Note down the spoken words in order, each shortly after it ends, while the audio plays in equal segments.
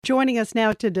Joining us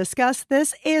now to discuss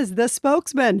this is the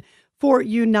spokesman for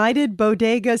United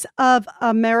Bodegas of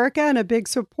America and a big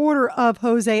supporter of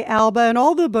Jose Alba and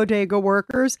all the bodega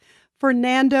workers,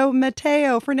 Fernando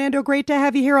Mateo. Fernando, great to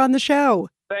have you here on the show.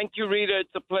 Thank you, Rita.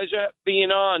 It's a pleasure being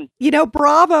on.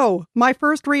 Bravo. My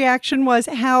first reaction was,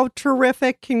 how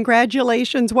terrific.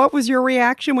 Congratulations. What was your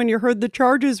reaction when you heard the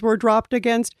charges were dropped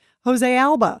against Jose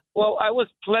Alba? Well, I was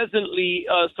pleasantly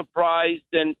surprised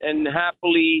and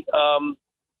happily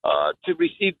to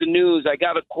receive the news. I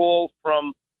got a call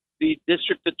from the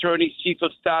district attorney's chief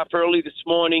of staff early this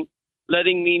morning,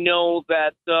 letting me know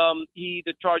that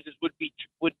the charges would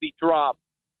be dropped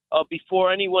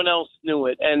before anyone else knew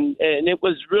it, and it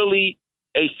was really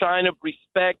a sign of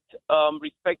respect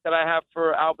that I have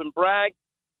for Alvin Bragg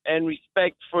and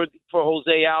respect for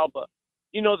Jose Alba.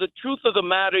 You know, the truth of the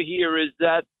matter here is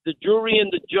that the jury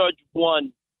and the judge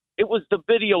won. It was the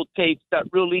videotapes that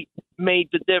really made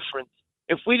the difference.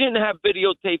 If we didn't have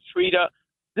videotapes, Rita,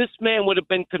 this man would have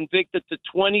been convicted to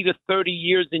 20 to 30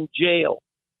 years in jail.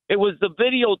 It was the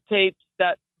videotapes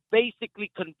that basically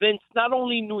convinced not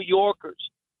only New Yorkers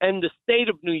and the state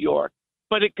of New York,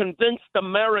 but it convinced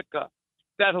America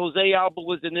that Jose Alba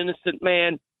was an innocent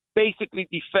man, basically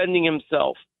defending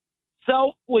himself.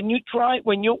 So when you're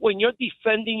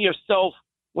defending yourself,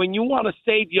 when you want to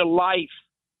save your life,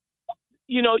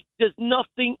 you know, there's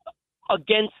nothing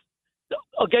against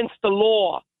the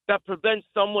law that prevents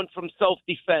someone from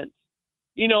self-defense.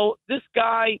 You know, this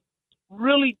guy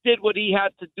really did what he had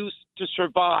to do to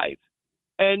survive,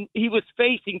 and he was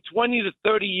facing 20 to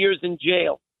 30 years in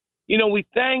jail. You know, we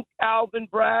thank Alvin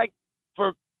Bragg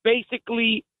for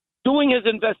basically doing his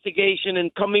investigation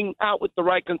and coming out with the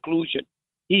right conclusion.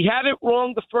 He had it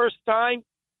wrong the first time.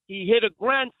 He hit a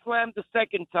grand slam the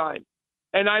second time.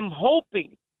 And I'm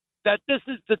hoping that this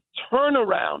is the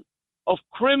turnaround of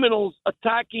criminals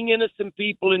attacking innocent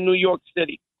people in New York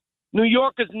City. New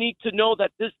Yorkers need to know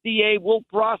that this DA will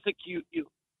prosecute you.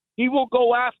 He will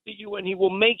go after you, and he will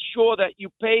make sure that you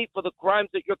pay for the crimes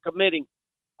that you're committing.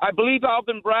 I believe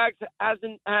Alvin Bragg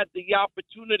hasn't had the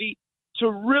opportunity to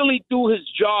really do his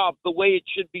job the way it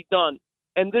should be done.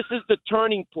 And this is the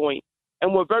turning point.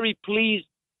 And we're very pleased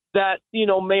that, you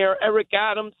know, Mayor Eric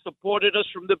Adams supported us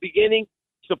from the beginning,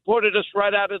 supported us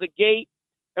right out of the gate.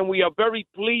 And we are very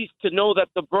pleased to know that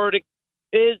the verdict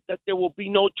is that there will be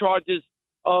no charges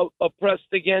pressed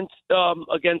against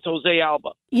Jose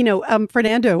Alba. You know,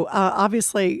 Fernando,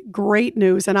 obviously great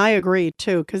news. And I agree,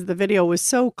 too, because the video was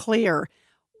so clear.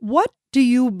 What do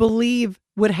you believe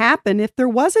would happen if there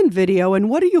wasn't video? And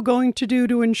what are you going to do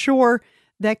to ensure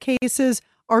that cases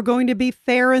are going to be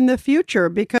fair in the future?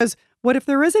 Because what if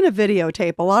there isn't a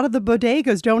videotape? A lot of the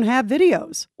bodegas don't have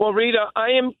videos. Well, Rita,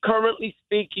 I am currently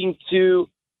speaking to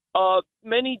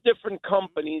many different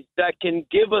companies that can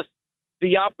give us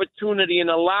the opportunity and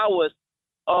allow us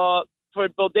for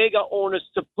bodega owners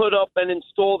to put up and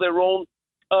install their own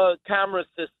camera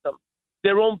system,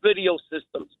 their own video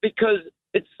systems, because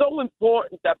it's so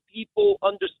important that people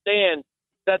understand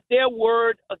that their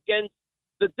word against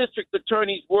the district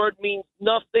attorney's word means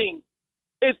nothing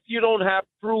if you don't have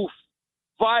proof,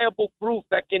 viable proof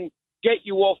that can get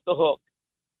you off the hook.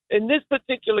 In this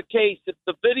particular case, if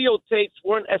the videotapes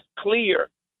weren't as clear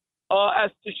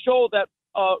as to show that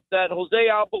Jose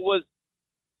Alba was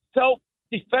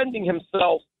self-defending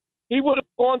himself, he would have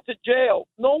gone to jail.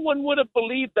 No one would have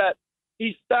believed that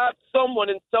he stabbed someone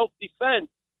in self-defense.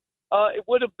 It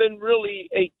would have been really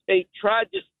a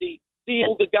tragedy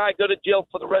seeing the guy go to jail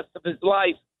for the rest of his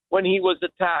life when he was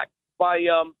attacked by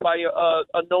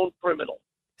a known criminal.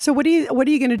 So what are you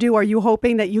going to do? Are you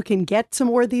hoping that you can get some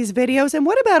more of these videos? And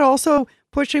what about also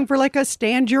pushing for like a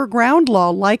stand your ground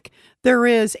law like there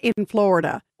is in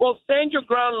Florida? Well, stand your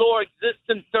ground law exists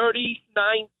in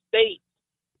 39 states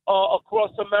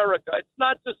across America. It's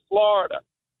not just Florida.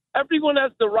 Everyone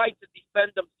has the right to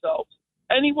defend themselves.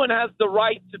 Anyone has the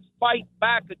right to fight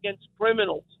back against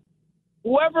criminals.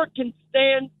 Whoever can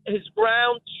stand his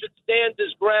ground should stand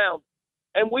his ground.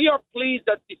 And we are pleased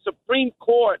that the Supreme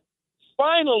Court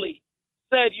finally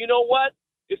said, you know what?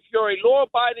 If you're a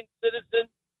law-abiding citizen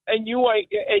and you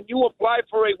apply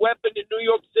for a weapon in New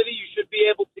York City, you should be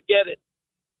able to get it.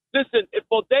 Listen, if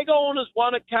bodega owners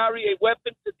want to carry a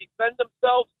weapon to defend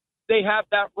themselves, they have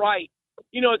that right.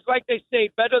 You know, it's like they say,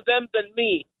 better them than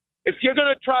me. If you're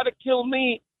going to try to kill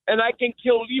me and I can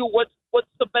kill you, what's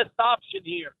the best option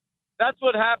here? That's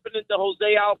what happened in the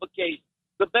Jose Alba case.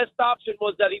 The best option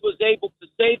was that he was able to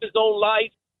save his own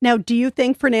life. Now, do you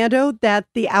think, Fernando, that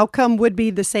the outcome would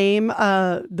be the same,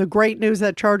 the great news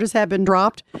that charges have been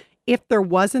dropped, if there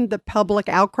wasn't the public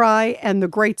outcry and the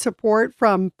great support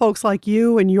from folks like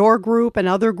you and your group and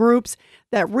other groups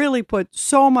that really put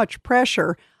so much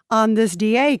pressure on this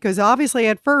DA, because obviously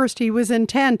at first he was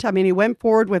intent. I mean, he went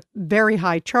forward with very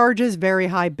high charges, very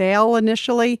high bail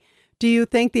initially. Do you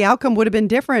think the outcome would have been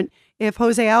different if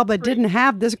Jose Alba didn't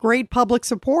have this great public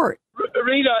support?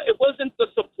 Rita, it wasn't the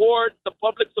support, the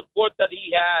public support that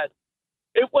he had.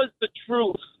 It was the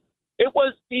truth. It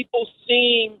was people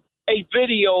seeing a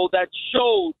video that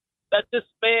showed that this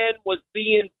man was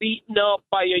being beaten up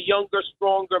by a younger,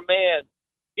 stronger man.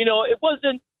 You know, it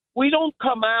wasn't, we don't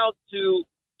come out to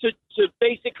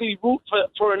basically root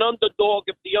for an underdog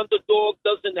if the underdog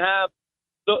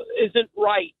isn't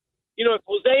right. You know, if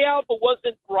Jose Alba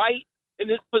wasn't right in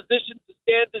his position to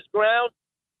stand his ground,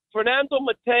 Fernando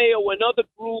Mateo and other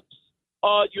groups,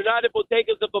 United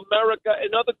Bodegas of America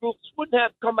and other groups wouldn't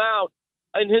have come out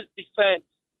in his defense.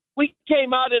 We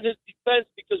came out in his defense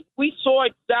because we saw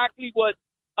exactly what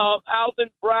Alvin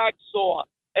Bragg saw.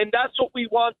 And that's what we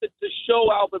wanted to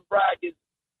show Alvin Bragg is,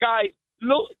 guys,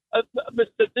 look,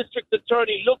 Mr. District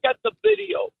Attorney, look at the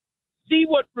video. See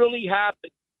what really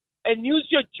happened. And use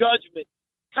your judgment.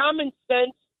 Common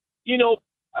sense, you know,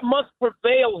 must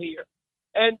prevail here.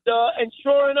 And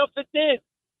sure enough, it did.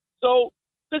 So,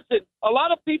 listen, a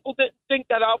lot of people didn't think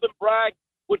that Alvin Bragg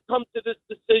would come to this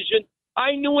decision.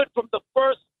 I knew it from the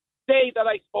first day that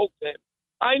I spoke to him.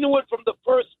 I knew it from the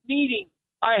first meeting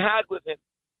I had with him.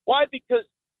 Why? Because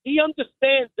he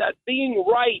understands that being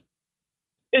right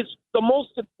is the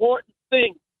most important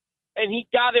thing, and he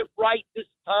got it right this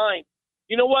time.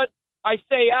 You know what? I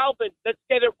say, Alvin, let's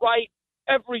get it right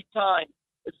every time.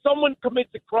 If someone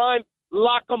commits a crime,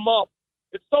 lock them up.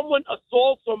 If someone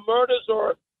assaults or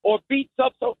murders or beats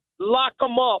up, so lock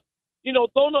them up. You know,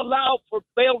 don't allow for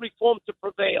bail reform to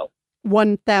prevail.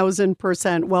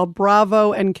 1,000%. Well,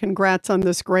 bravo and congrats on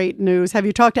this great news. Have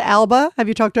you talked to Alba? Have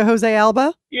you talked to Jose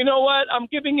Alba? You know what? I'm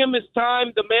giving him his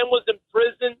time. The man was in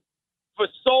prison for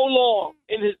so long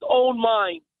in his own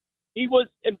mind. He was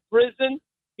in prison.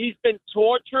 He's been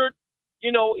tortured.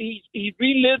 You know, he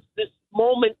relives this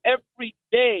moment every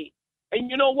day.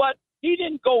 And you know what? He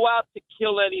didn't go out to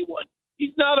kill anyone.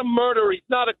 He's not a murderer. He's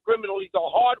not a criminal. He's a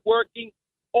hardworking,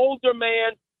 older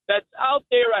man that's out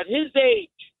there at his age,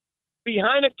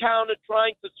 behind a counter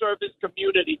trying to serve his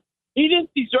community. He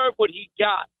didn't deserve what he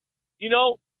got, you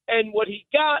know, and what he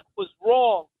got was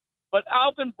wrong. But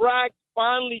Alvin Bragg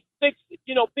finally fixed it.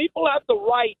 You know, people have the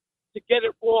right to get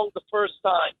it wrong the first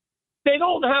time. They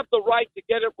don't have the right to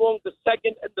get it wrong the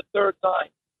second and the third time.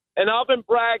 And Alvin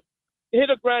Bragg hit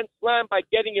a grand slam by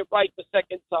getting it right the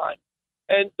second time.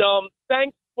 And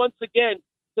thanks once again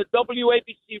to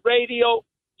WABC Radio,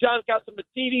 John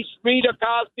Catsimatidis, Rita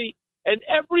Cosby, and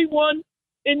everyone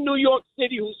in New York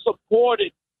City who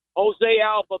supported Jose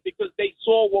Alba because they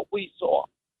saw what we saw.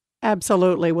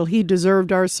 Absolutely. Well, he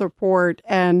deserved our support.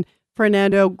 And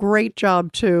Fernando, great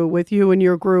job, too, with you and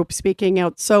your group speaking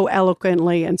out so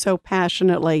eloquently and so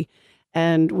passionately.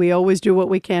 And we always do what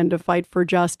we can to fight for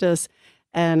justice.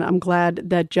 And I'm glad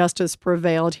that justice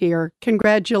prevailed here.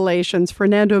 Congratulations,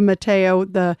 Fernando Mateo,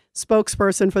 the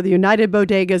spokesperson for the United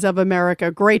Bodegas of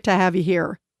America. Great to have you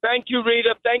here. Thank you,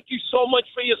 Rita. Thank you so much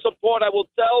for your support. I will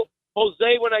tell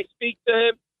Jose when I speak to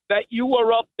him that you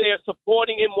are up there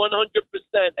supporting him 100%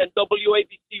 and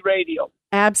WABC Radio.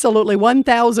 Absolutely,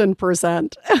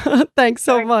 1,000%. Thanks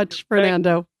so much,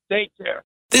 Fernando. Take care.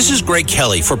 This is Greg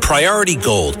Kelly for Priority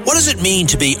Gold. What does it mean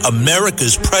to be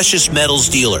America's precious metals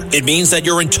dealer? It means that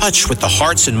you're in touch with the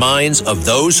hearts and minds of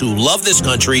those who love this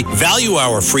country, value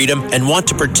our freedom, and want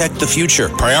to protect the future.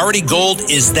 Priority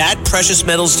Gold is that precious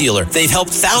metals dealer. They've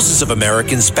helped thousands of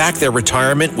Americans back their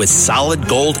retirement with solid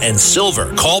gold and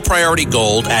silver. Call Priority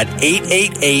Gold at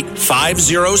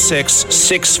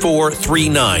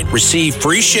 888-506-6439. Receive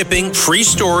free shipping, free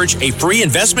storage, a free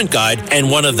investment guide, and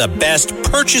one of the best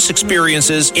purchase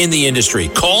experiences in the industry.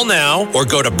 Call now or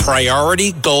go to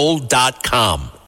PriorityGold.com.